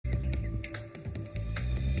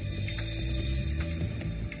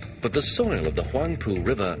But the soil of the Huangpu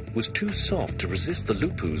River was too soft to resist the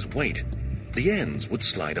lupu's weight. The ends would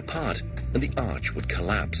slide apart and the arch would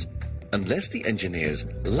collapse, unless the engineers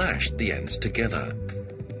lashed the ends together.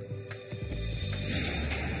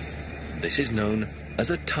 This is known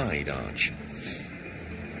as a tide arch.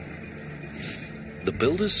 The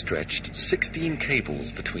builders stretched 16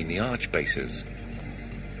 cables between the arch bases.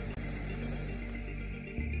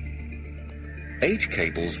 8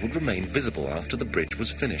 cables would remain visible after the bridge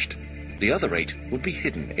was finished. The other 8 would be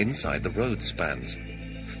hidden inside the road spans.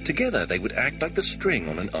 Together they would act like the string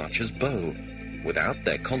on an archer's bow. Without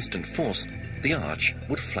their constant force, the arch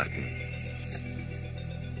would flatten.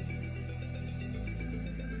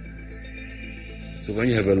 So when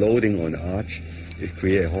you have a loading on the arch, it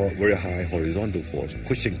creates a very high horizontal force,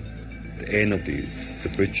 pushing the end of the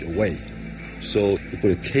bridge away. So you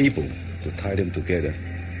put a cable to tie them together,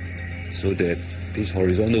 so that this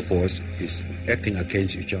horizontal force is acting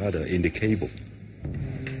against each other in the cable.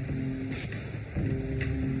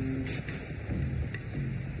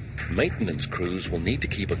 Maintenance crews will need to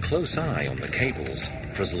keep a close eye on the cables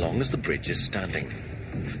for as long as the bridge is standing.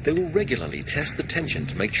 They will regularly test the tension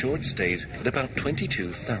to make sure it stays at about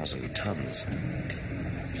 22,000 tons.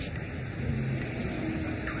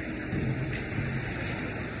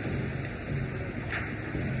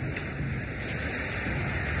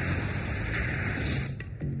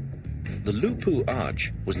 The Lupu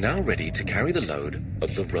Arch was now ready to carry the load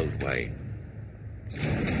of the roadway.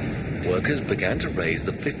 Workers began to raise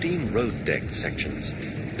the 15 road deck sections.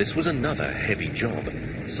 This was another heavy job.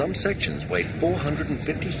 Some sections weighed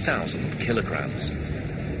 450,000 kilograms.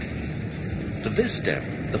 For this step,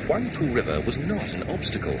 the Huangpu River was not an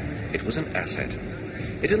obstacle, it was an asset.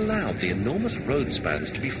 It allowed the enormous road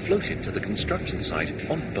spans to be floated to the construction site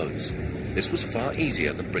on boats. This was far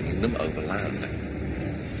easier than bringing them overland.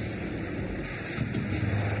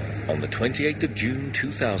 On the 28th of June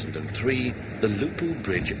 2003, the Lupu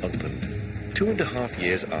Bridge opened, 2.5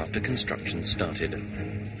 years after construction started.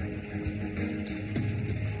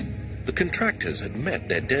 The contractors had met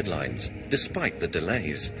their deadlines, despite the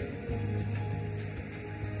delays.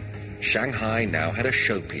 Shanghai now had a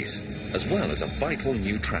showpiece, as well as a vital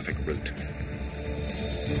new traffic route.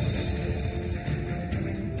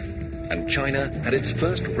 And China had its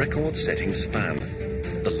first record-setting span,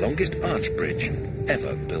 the longest arch bridge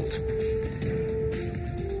ever built.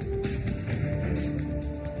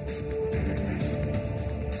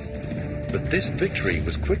 But this victory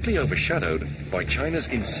was quickly overshadowed by China's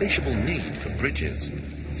insatiable need for bridges.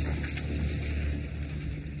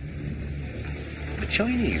 The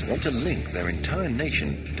Chinese want to link their entire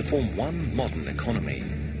nation to form one modern economy.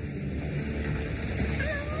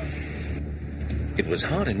 It was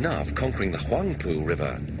hard enough conquering the Huangpu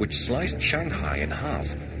River, which sliced Shanghai in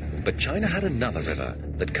half, but China had another river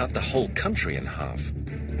that cut the whole country in half.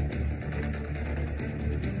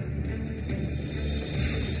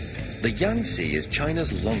 The Yangtze is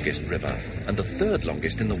China's longest river and the third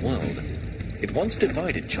longest in the world. It once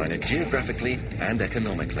divided China geographically and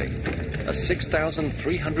economically, a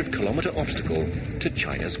 6,300-kilometer obstacle to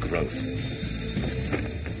China's growth.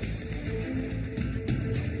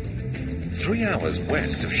 3 hours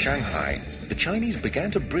west of Shanghai, the Chinese began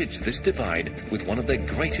to bridge this divide with one of their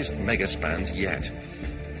greatest megaspans yet.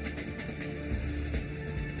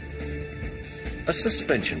 A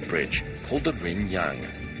suspension bridge called the Runyang.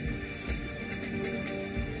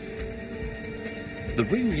 The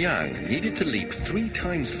Rùnyáng needed to leap 3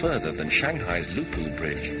 times further than Shanghai's Lupu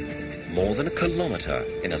Bridge, more than a kilometer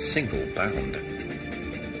in a single bound.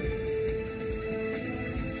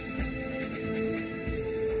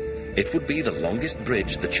 It would be the longest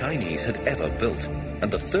bridge the Chinese had ever built, and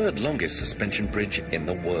the third longest suspension bridge in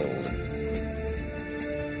the world.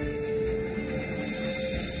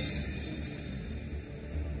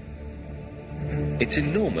 Its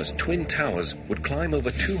enormous twin towers would climb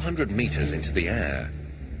over 200 meters into the air.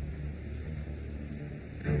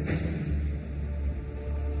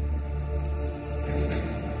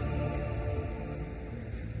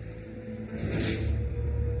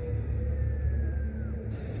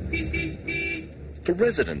 For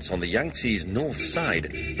residents on the Yangtze's north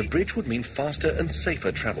side, the bridge would mean faster and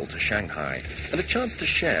safer travel to Shanghai and a chance to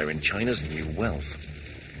share in China's new wealth.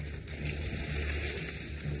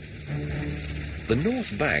 The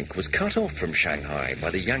north bank was cut off from Shanghai by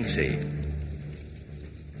the Yangtze.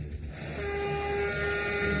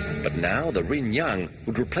 But now the Runyang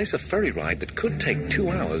would replace a ferry ride that could take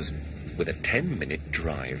 2 hours with a 10-minute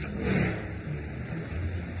drive.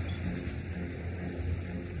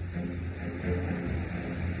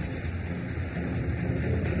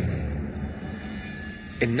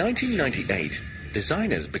 In 1998,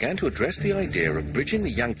 designers began to address the idea of bridging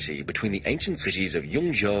the Yangtze between the ancient cities of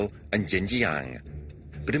Yangzhou and Zhenjiang.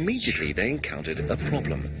 But immediately they encountered a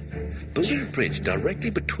problem. Building a bridge directly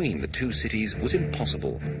between the two cities was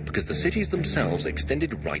impossible because the cities themselves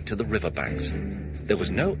extended right to the riverbanks. There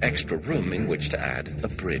was no extra room in which to add a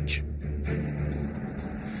bridge.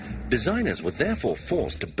 Designers were therefore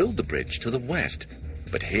forced to build the bridge to the west,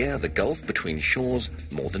 but here the gulf between shores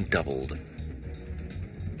more than doubled.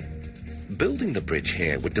 Building the bridge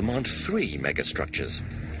here would demand 3 megastructures: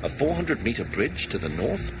 a 400-meter bridge to the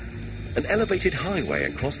north, an elevated highway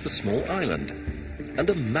across the small island, and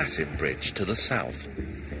a massive bridge to the south.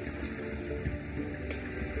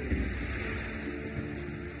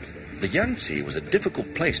 The Yangtze was a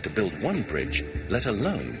difficult place to build one bridge, let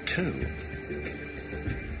alone 2.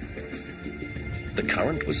 The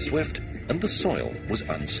current was swift and the soil was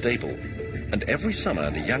unstable, and every summer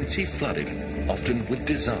the Yangtze flooded, often with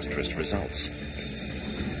disastrous results.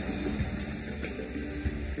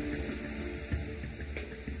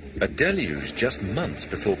 A deluge just months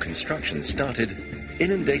before construction started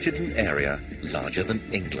inundated an area larger than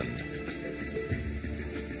England.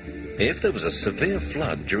 If there was a severe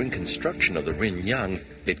flood during construction of the Runyang,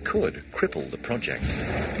 it could cripple the project.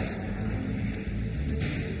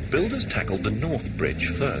 Builders tackled the North Bridge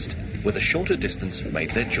first, where the shorter distance made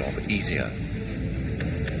their job easier.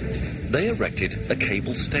 They erected a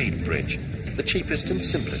cable-stayed bridge, the cheapest and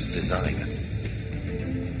simplest design.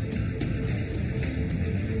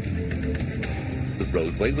 The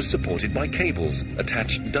roadway was supported by cables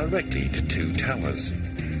attached directly to 2 towers.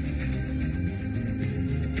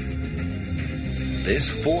 This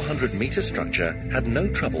 400-meter structure had no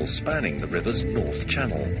trouble spanning the river's north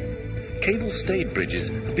channel. Cable-stayed bridges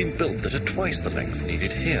have been built that are twice the length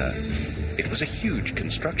needed here. It was a huge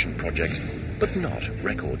construction project, but not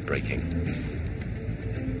record-breaking.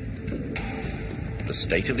 The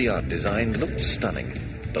state-of-the-art design looked stunning,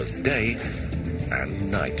 both day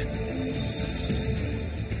and night.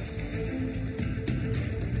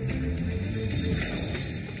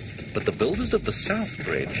 But the builders of the South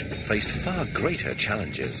Bridge faced far greater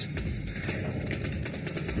challenges.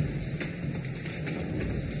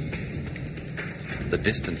 The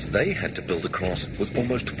distance they had to build across was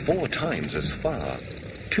almost 4 times as far,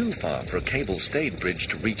 too far for a cable-stayed bridge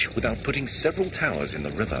to reach without putting several towers in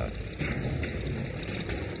the river.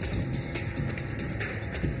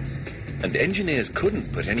 And engineers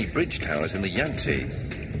couldn't put any bridge towers in the Yangtze.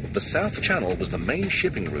 The South Channel was the main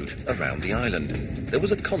shipping route around the island. There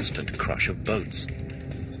was a constant crush of boats.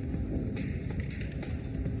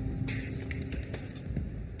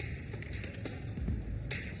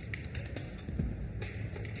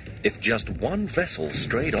 If just one vessel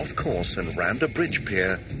strayed off course and rammed a bridge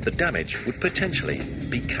pier, the damage would potentially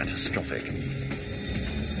be catastrophic.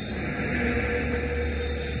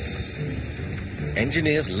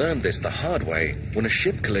 Engineers learned this the hard way when a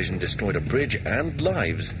ship collision destroyed a bridge and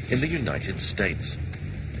lives in the United States.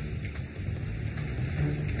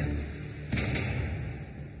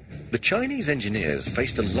 The Chinese engineers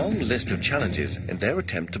faced a long list of challenges in their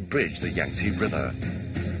attempt to bridge the Yangtze River.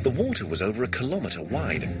 The water was over 1 kilometer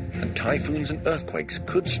wide, and typhoons and earthquakes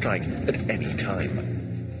could strike at any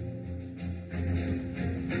time.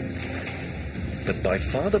 But by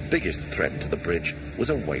far the biggest threat to the bridge was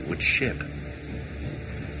a wayward ship.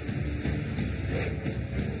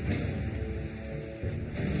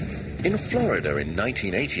 In Florida in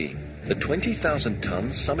 1980, the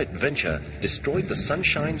 20,000-ton Summit Venture destroyed the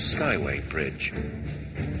Sunshine Skyway Bridge.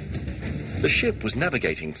 The ship was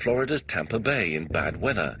navigating Florida's Tampa Bay in bad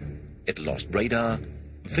weather. It lost radar,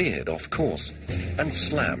 veered off course, and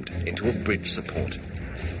slammed into a bridge support.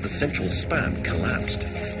 The central span collapsed.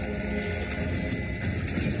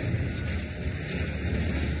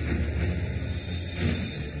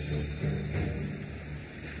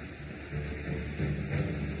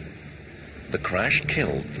 The crash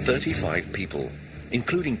killed 35 people,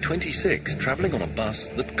 including 26 traveling on a bus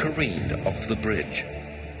that careened off the bridge.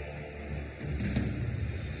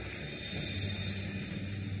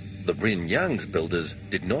 The Runyang's builders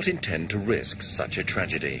did not intend to risk such a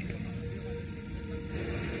tragedy.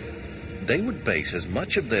 They would base as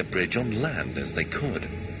much of their bridge on land as they could,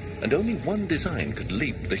 and only one design could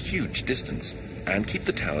leap the huge distance and keep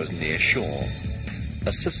the towers near shore: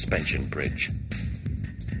 a suspension bridge.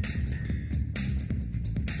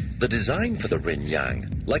 The design for the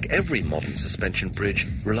Runyang, like every modern suspension bridge,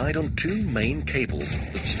 relied on 2 main cables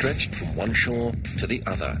that stretched from one shore to the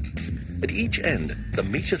other. At each end, the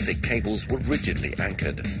meter-thick cables were rigidly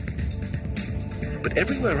anchored. But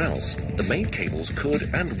everywhere else, the main cables could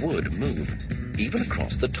and would move, even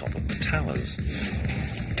across the top of the towers.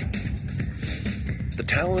 The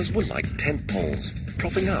towers were like tent poles,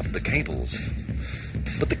 propping up the cables.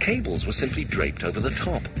 But the cables were simply draped over the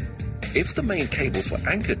top. If the main cables were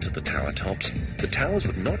anchored to the tower tops, the towers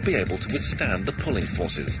would not be able to withstand the pulling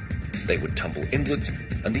forces. They would tumble inwards,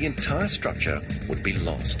 and the entire structure would be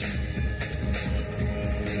lost.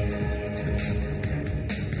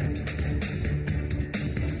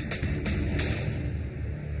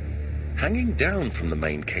 Hanging down from the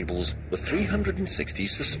main cables were 360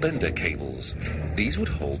 suspender cables. These would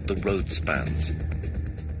hold the road spans.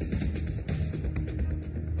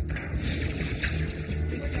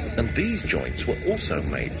 And these joints were also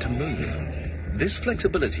made to move. This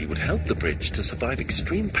flexibility would help the bridge to survive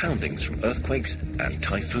extreme poundings from earthquakes and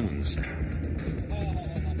typhoons.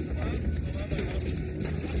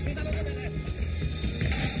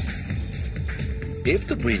 If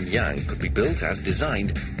the Runyang could be built as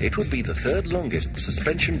designed, it would be the third longest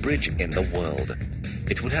suspension bridge in the world.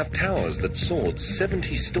 It would have towers that soared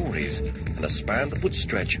 70 stories and a span that would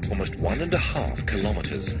stretch almost 1.5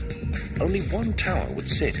 kilometers. Only one tower would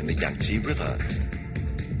sit in the Yangtze River.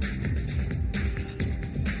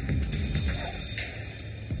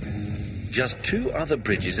 Just two other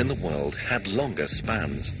bridges in the world had longer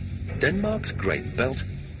spans: Denmark's Great Belt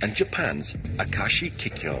and Japan's Akashi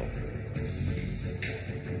Kikyo.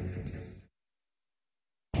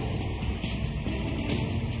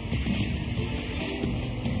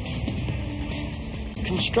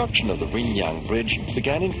 Construction of the Runyang Bridge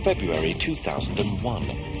began in February 2001.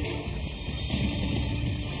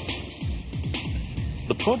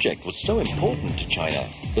 The project was so important to China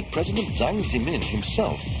that President Jiang Zemin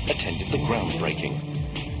himself attended the groundbreaking.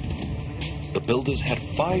 The builders had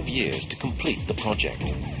 5 years to complete the project.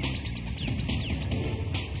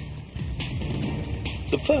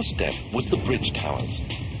 The first step was the bridge towers.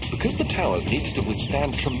 Because the towers needed to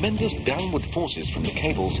withstand tremendous downward forces from the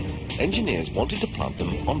cables, engineers wanted to plant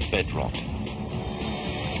them on bedrock.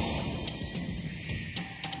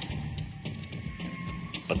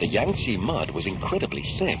 But the Yangtze mud was incredibly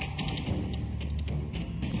thick.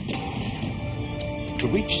 To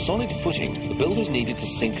reach solid footing, the builders needed to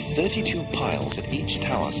sink 32 piles at each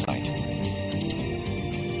tower site.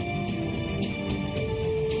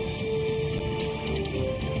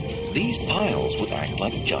 These piles would act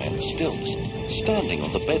like giant stilts, standing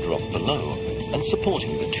on the bedrock below and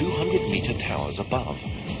supporting the 200-meter towers above.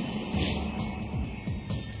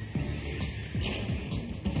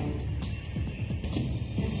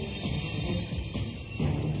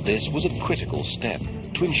 This was a critical step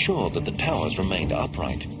to ensure that the towers remained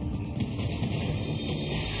upright.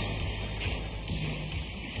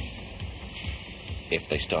 If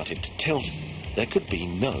they started to tilt, there could be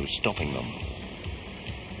no stopping them.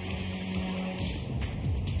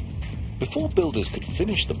 Before builders could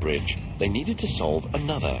finish the bridge, they needed to solve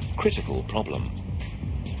another critical problem.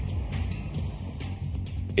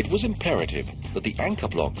 It was imperative that the anchor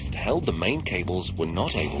blocks that held the main cables were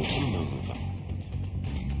not able to move.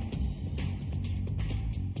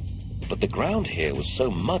 But the ground here was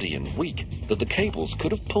so muddy and weak that the cables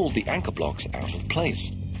could have pulled the anchor blocks out of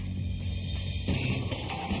place.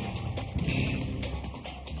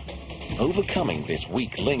 Overcoming this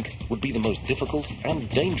weak link would be the most difficult and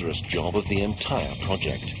dangerous job of the entire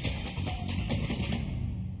project.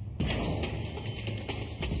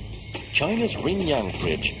 China's Runyang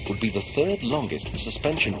Bridge would be the third longest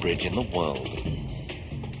suspension bridge in the world.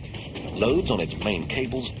 Loads on its main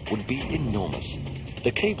cables would be enormous.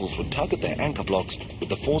 The cables would tug at their anchor blocks with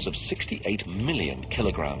the force of 68 million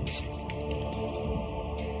kilograms.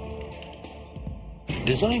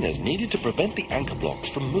 Designers needed to prevent the anchor blocks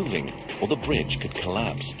from moving, or the bridge could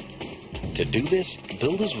collapse. To do this,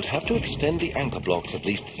 builders would have to extend the anchor blocks at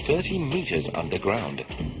least 30 meters underground.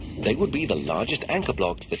 They would be the largest anchor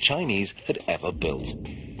blocks the Chinese had ever built.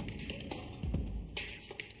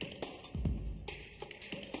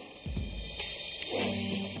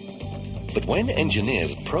 But when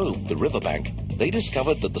engineers probed the riverbank, they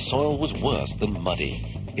discovered that the soil was worse than muddy.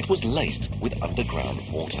 It was laced with underground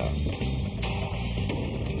water.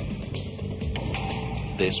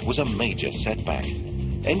 This was a major setback.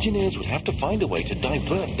 Engineers would have to find a way to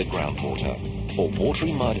divert the groundwater, or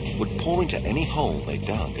watery mud would pour into any hole they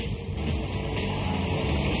dug.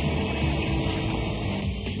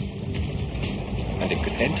 And it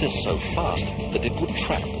could enter so fast that it would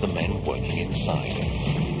trap the men working inside.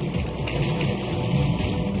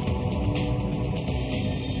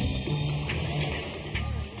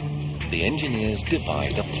 The engineers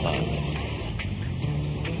devised a plan.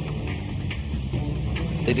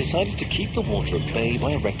 They decided to keep the water at bay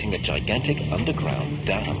by erecting a gigantic underground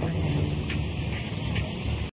dam.